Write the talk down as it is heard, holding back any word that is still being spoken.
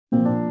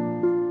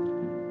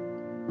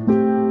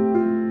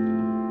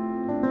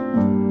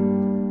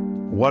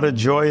What a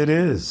joy it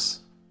is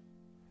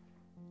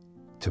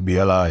to be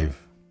alive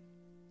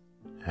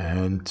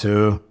and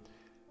to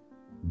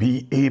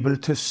be able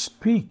to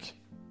speak,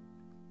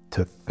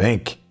 to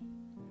think,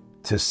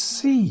 to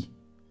see,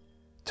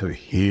 to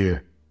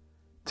hear,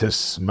 to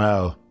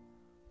smell,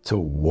 to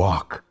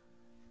walk,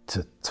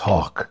 to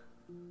talk.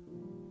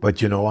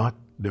 But you know what?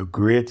 The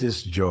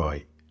greatest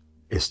joy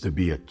is to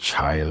be a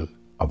child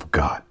of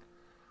God.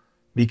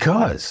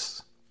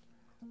 Because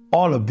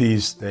all of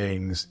these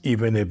things,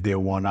 even if they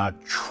were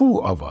not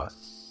true of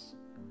us,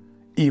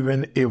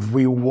 even if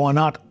we were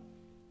not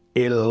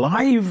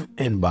alive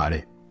in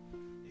body,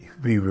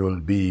 we will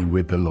be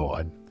with the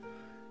Lord.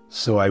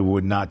 So I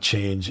would not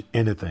change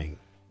anything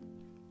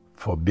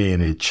for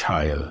being a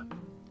child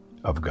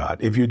of God.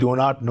 If you do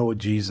not know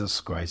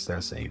Jesus Christ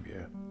as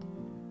Savior,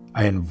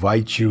 I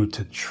invite you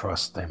to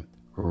trust Him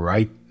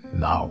right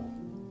now.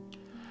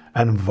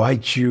 I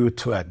invite you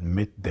to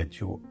admit that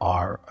you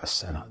are a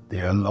sinner.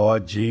 Dear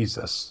Lord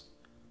Jesus,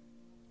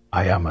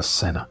 I am a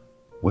sinner,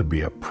 would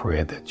be a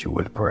prayer that you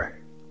would pray.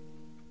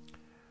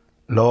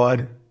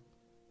 Lord,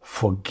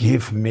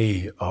 forgive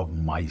me of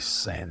my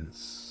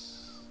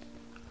sins.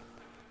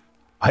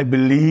 I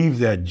believe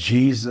that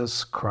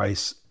Jesus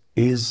Christ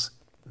is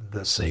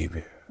the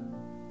Savior.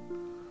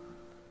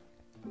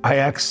 I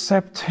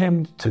accept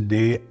Him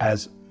today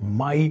as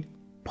my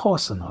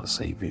personal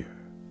Savior.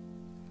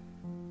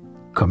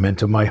 Come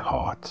into my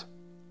heart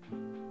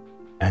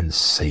and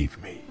save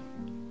me.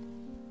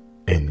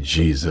 In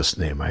Jesus'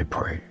 name I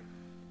pray.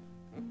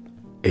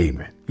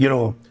 Amen. You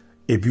know,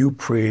 if you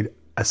prayed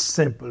a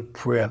simple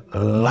prayer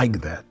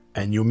like that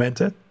and you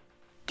meant it,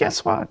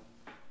 guess what?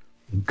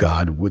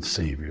 God would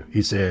save you.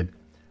 He said,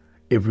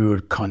 if we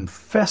would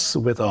confess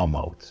with our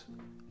mouth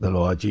the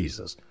Lord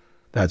Jesus.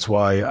 That's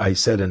why I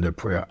said in the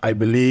prayer, I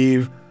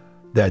believe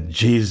that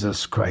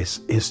Jesus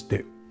Christ is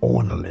the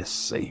only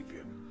Savior.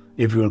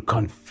 If you will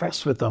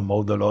confess with our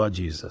mouth the Lord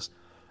Jesus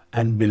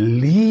and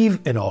believe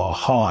in our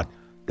heart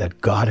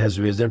that God has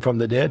raised Him from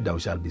the dead, thou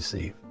shalt be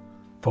saved.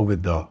 For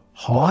with the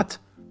heart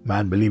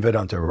man believeth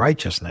unto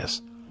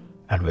righteousness,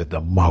 and with the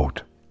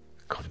mouth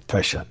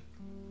confession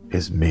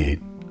is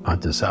made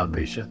unto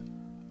salvation.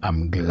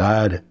 I'm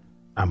glad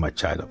I'm a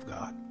child of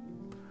God.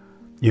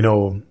 You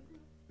know,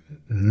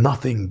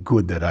 nothing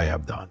good that I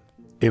have done.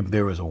 If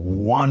there is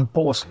one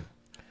person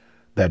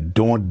that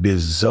don't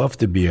deserve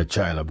to be a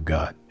child of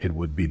God, it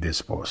would be this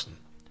person.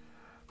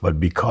 But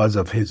because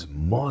of His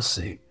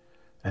mercy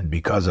and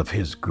because of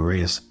His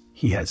grace,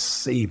 He has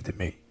saved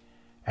me.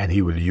 And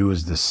He will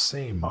use the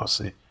same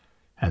mercy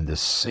and the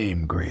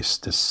same grace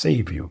to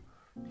save you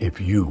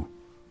if you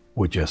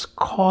would just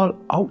call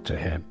out to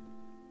Him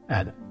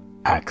and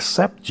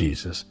accept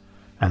Jesus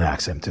and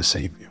ask Him to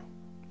save you.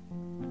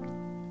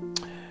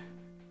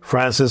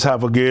 Francis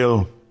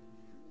Havergale,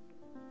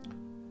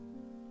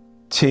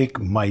 take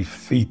my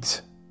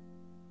feet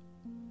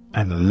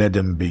and let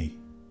them be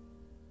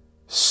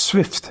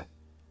swift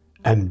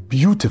and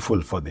beautiful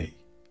for Thee.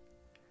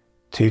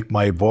 Take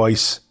my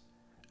voice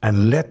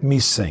and let me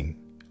sing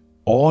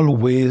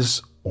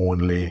always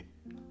only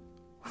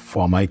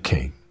for my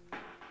King.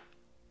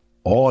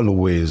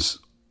 Always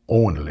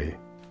only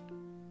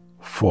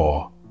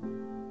for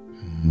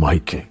my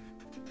King.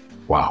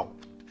 Wow.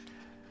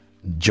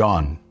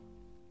 John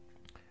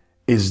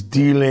is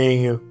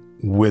dealing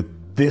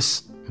with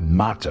this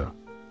matter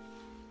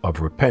of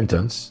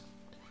repentance,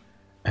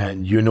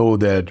 and you know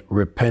that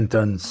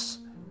repentance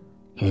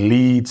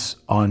leads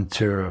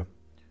unto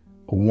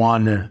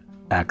one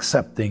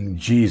accepting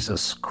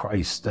Jesus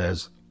Christ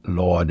as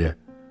Lord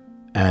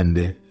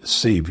and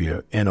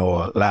Savior. In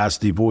our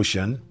last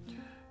devotion,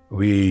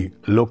 we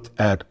looked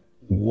at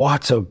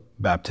water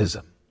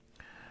baptism.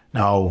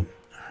 Now,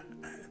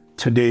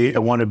 today I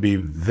want to be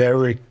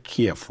very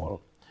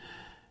careful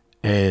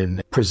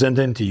in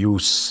presenting to you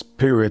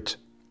spirit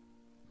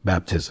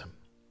baptism.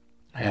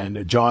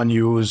 And John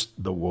used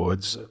the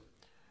words,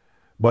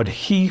 but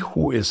He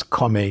who is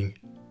coming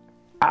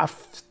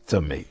after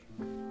me.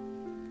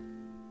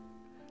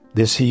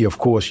 This He, of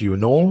course, you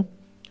know,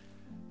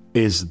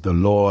 is the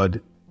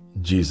Lord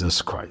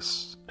Jesus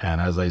Christ. And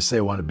as I say,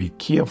 I want to be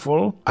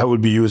careful. I will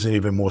be using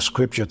even more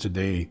scripture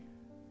today,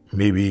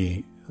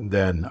 maybe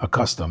than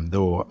accustomed,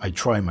 though I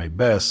try my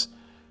best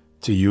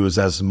to use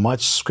as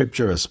much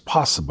scripture as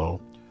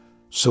possible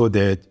so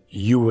that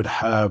you would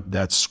have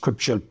that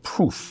scriptural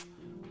proof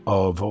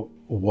of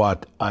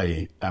what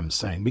I am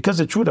saying. Because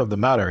the truth of the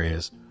matter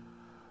is,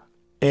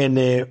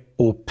 any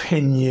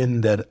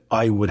opinion that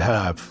I would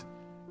have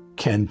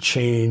can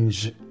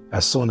change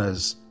as soon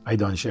as I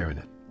done sharing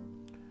it.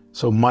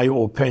 So my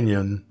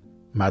opinion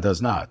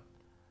matters not.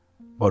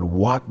 But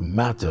what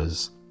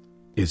matters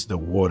is the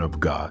Word of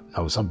God.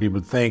 Now, some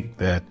people think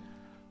that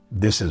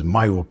this is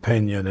my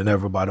opinion and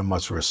everybody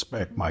must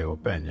respect my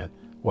opinion.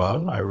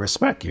 Well, I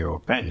respect your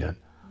opinion,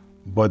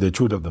 but the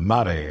truth of the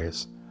matter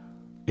is,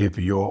 if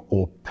your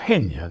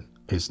opinion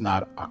is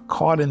not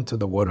according to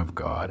the Word of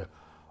God,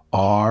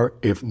 or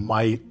if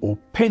my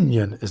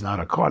opinion is not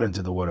according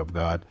to the Word of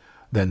God,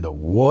 then the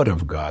Word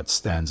of God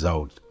stands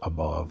out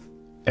above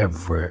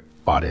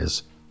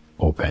everybody's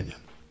opinion.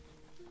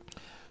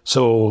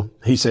 So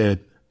he said,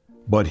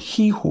 but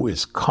he who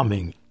is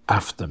coming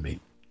after me,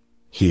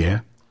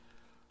 here,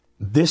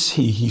 this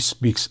he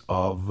speaks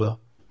of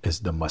is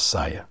the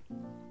Messiah,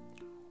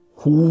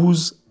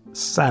 whose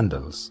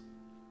sandals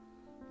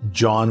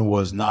John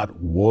was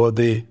not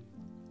worthy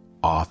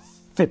or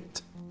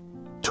fit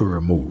to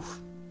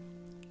remove.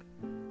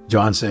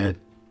 John said,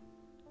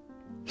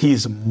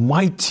 he's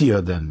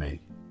mightier than me.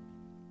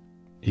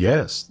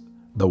 Yes,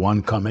 the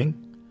one coming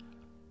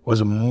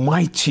was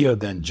mightier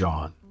than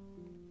John.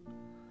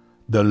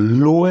 The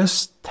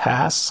lowest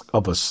task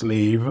of a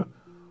slave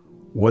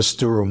was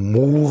to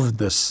remove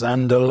the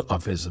sandal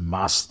of his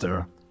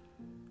master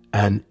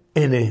and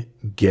any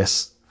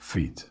guest's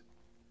feet.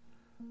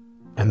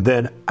 And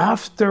then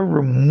after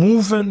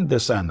removing the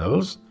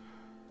sandals,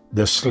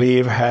 the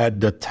slave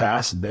had the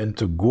task then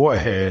to go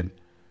ahead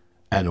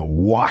and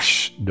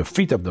wash the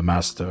feet of the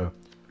master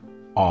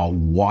or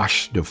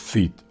wash the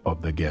feet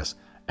of the guest.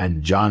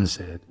 And John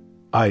said,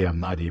 I am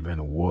not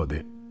even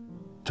worthy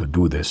to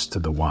do this to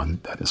the one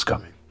that is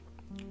coming.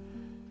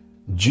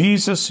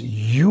 Jesus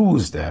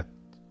used that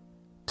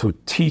to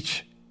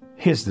teach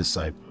his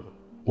disciples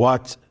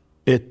what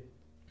it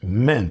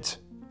meant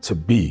to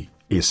be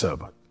a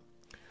servant.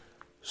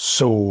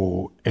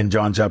 So in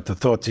John chapter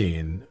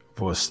 13,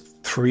 verse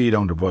 3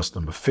 down to verse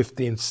number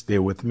 15, stay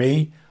with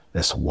me.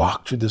 Let's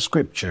walk through the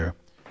scripture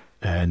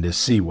and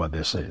see what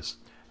this is.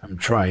 I'm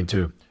trying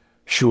to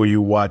show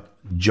you what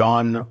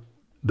John,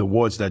 the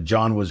words that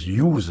John was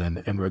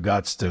using in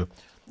regards to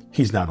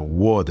he's not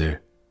worthy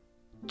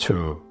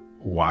to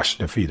wash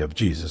the feet of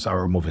Jesus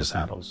or remove his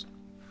sandals.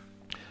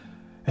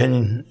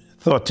 In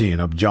 13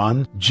 of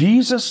John,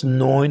 Jesus,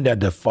 knowing that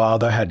the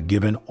Father had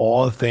given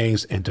all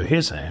things into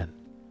his hand,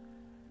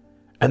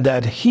 and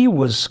that he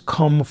was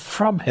come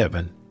from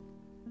heaven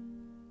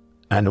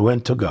and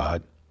went to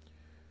God,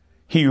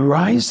 he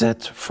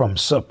riseth from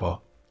supper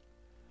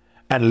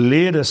and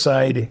laid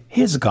aside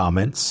his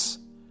garments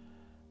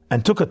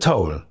and took a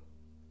towel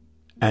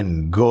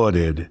and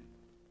girded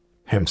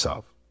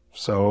himself.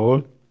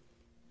 So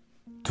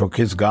took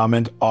his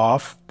garment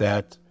off,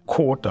 that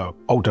coat or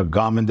outer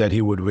garment that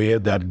he would wear,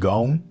 that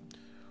gown.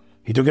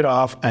 He took it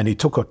off and he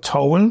took a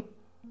towel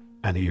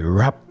and he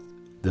wrapped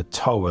the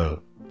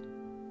towel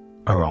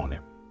around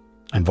him.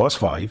 And verse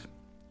 5,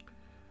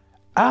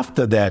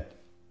 after that,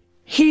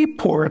 he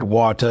poured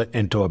water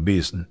into a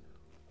basin.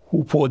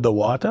 Who poured the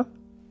water?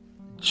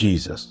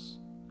 Jesus.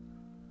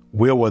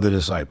 Where were the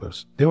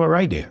disciples? They were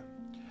right there.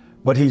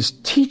 But he's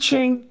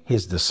teaching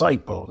his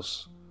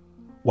disciples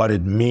what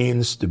it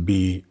means to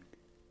be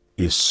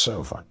a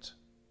servant,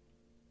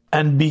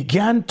 and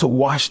began to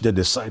wash the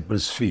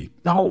disciples' feet.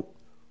 Now,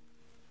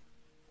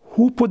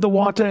 who put the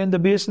water in the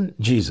basin?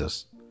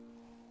 Jesus.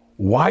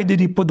 Why did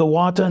he put the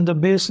water in the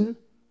basin?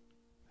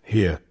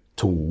 Here,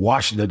 to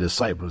wash the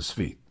disciples'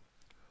 feet.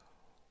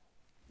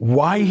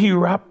 Why he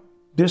wrapped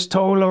this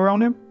towel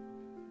around him?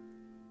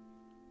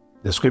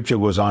 The scripture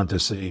goes on to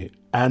say,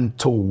 and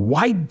to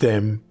wipe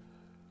them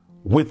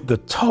with the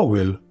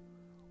towel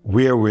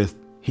wherewith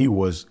he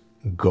was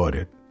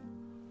girded.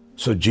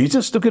 So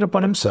Jesus took it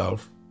upon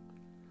himself,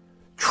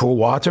 threw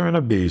water in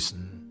a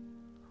basin,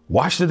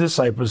 washed the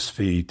disciples'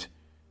 feet,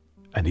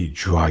 and he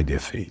dried their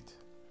feet.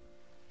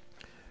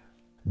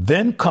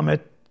 Then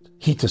cometh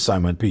he to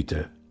Simon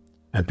Peter,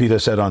 and Peter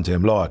said unto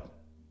him, Lord,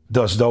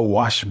 dost thou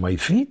wash my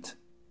feet?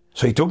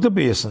 So he took the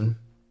basin,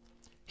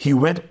 he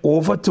went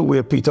over to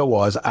where Peter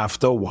was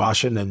after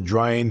washing and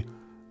drying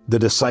the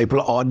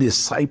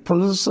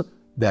disciples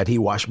that he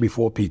washed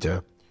before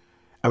Peter.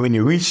 And when he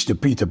reached to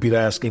Peter, Peter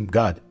asked him,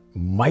 God,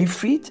 my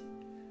feet?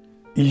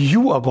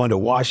 You are going to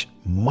wash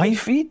my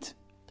feet?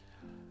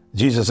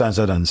 Jesus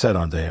answered and said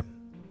unto him,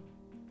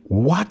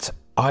 what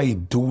I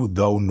do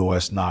thou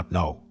knowest not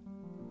now,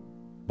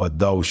 but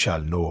thou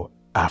shalt know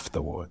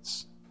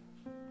afterwards.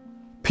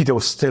 Peter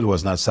still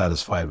was not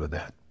satisfied with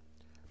that.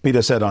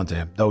 Peter said unto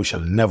him, thou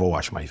shalt never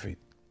wash my feet.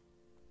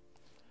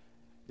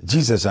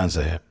 Jesus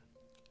answered him,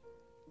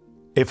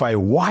 if I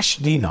wash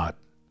thee not,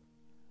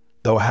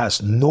 thou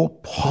hast no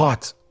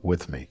part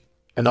with me.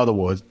 In other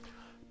words,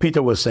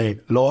 Peter was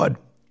saying, Lord,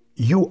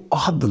 you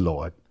are the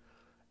Lord.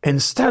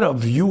 Instead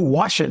of you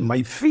washing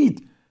my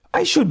feet,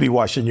 I should be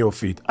washing your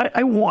feet.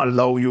 I won't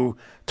allow you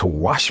to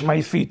wash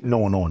my feet.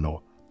 No, no,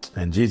 no.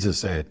 And Jesus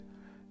said,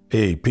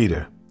 hey,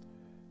 Peter,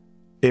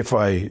 if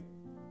I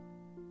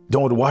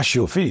don't wash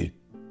your feet,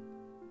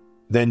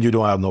 then you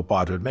don't have no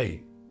part with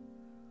me.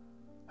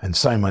 And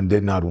Simon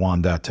did not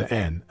want that to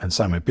end. And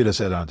Simon Peter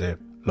said unto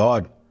him,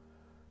 Lord,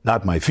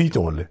 not my feet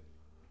only,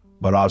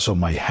 but also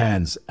my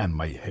hands and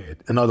my head.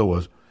 In other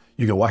words,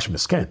 you can wash my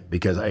skin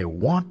because I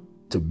want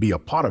to be a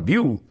part of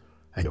you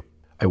and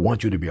I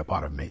want you to be a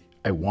part of me.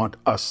 I want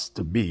us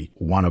to be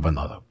one of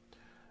another.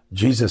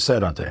 Jesus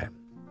said unto him,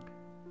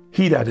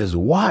 he that is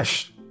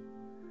washed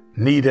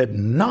needed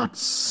not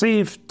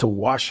save to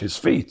wash his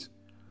feet,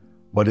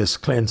 but is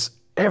cleansed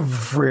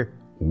every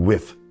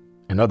whit.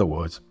 In other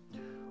words,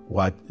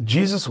 what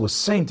Jesus was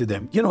saying to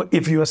them,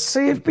 if you are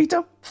saved,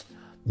 Peter,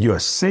 you are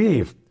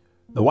saved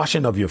The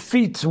washing of your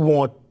feet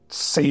won't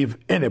save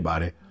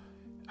anybody.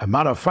 As a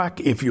matter of fact,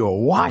 if you're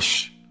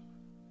washed,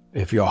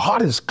 if your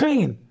heart is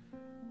clean,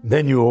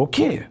 then you're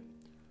okay.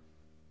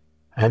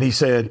 And he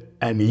said,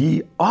 and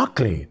ye are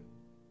clean.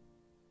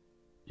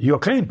 You're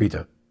clean,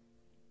 Peter.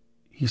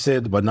 He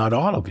said, but not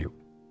all of you.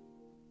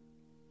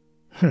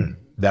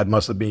 That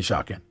must have been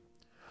shocking.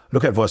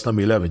 Look at verse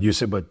number 11. You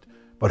say, but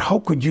how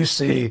could you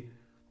say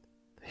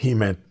he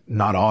meant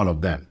not all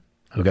of them?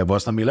 Look at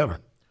verse number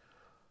 11.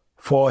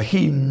 For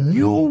he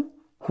knew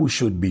who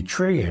should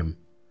betray him.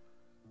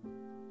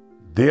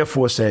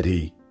 Therefore said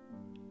he,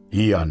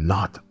 ye are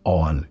not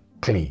all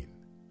clean.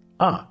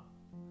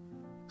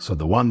 So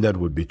the one that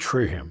would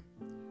betray him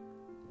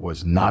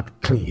was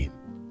not clean,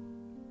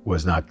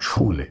 was not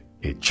truly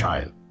a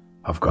child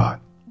of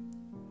God.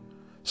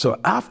 So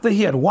after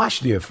he had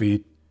washed their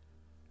feet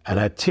and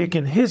had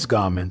taken his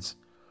garments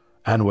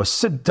and was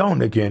sit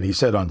down again, he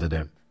said unto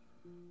them,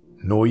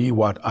 know ye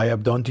what I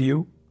have done to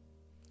you?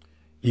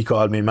 Ye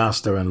call me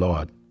Master and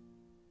Lord,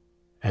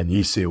 and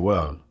ye say,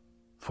 well,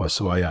 for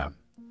so I am.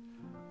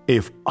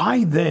 If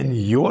I then,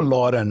 your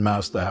Lord and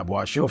Master, have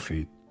washed your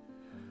feet,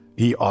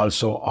 ye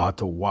also ought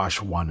to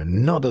wash one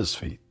another's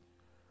feet.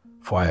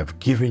 For I have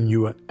given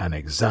you an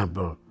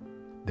example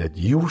that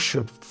you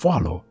should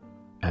follow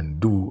and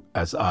do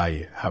as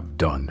I have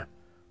done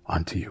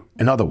unto you.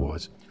 In other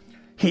words,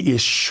 he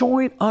is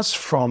showing us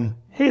from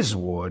his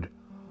word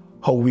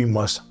how we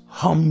must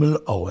humble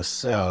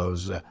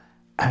ourselves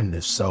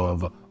and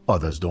serve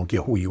others. Don't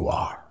care who you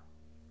are.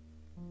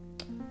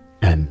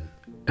 And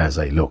as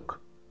I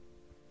look,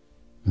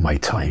 my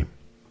time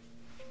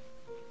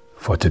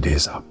for today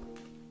is up.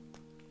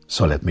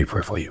 So let me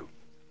pray for you.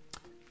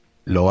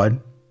 Lord,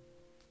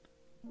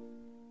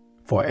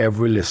 for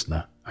every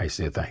listener, I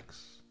say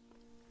thanks.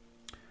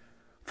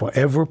 For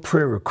every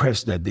prayer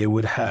request that they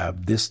would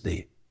have this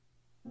day,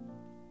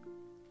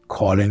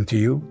 calling to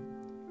you,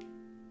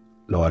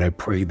 Lord, I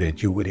pray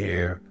that you would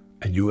hear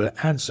and you will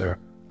answer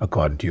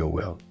according to your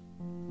will.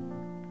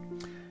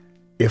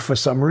 If for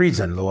some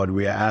reason, Lord,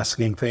 we are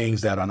asking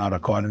things that are not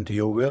according to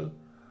your will,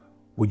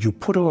 would you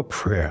put our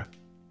prayer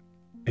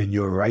in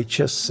your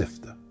righteous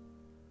sifter?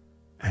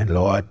 And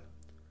Lord,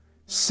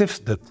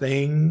 sift the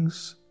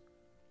things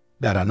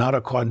that are not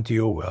according to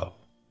your will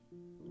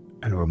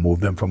and remove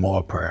them from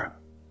our prayer.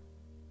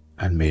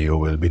 And may your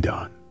will be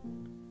done.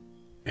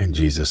 In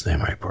Jesus'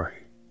 name I pray.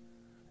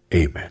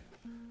 Amen.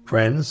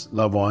 Friends,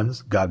 loved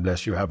ones, God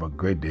bless you. Have a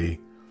great day.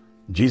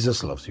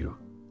 Jesus loves you,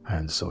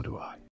 and so do I.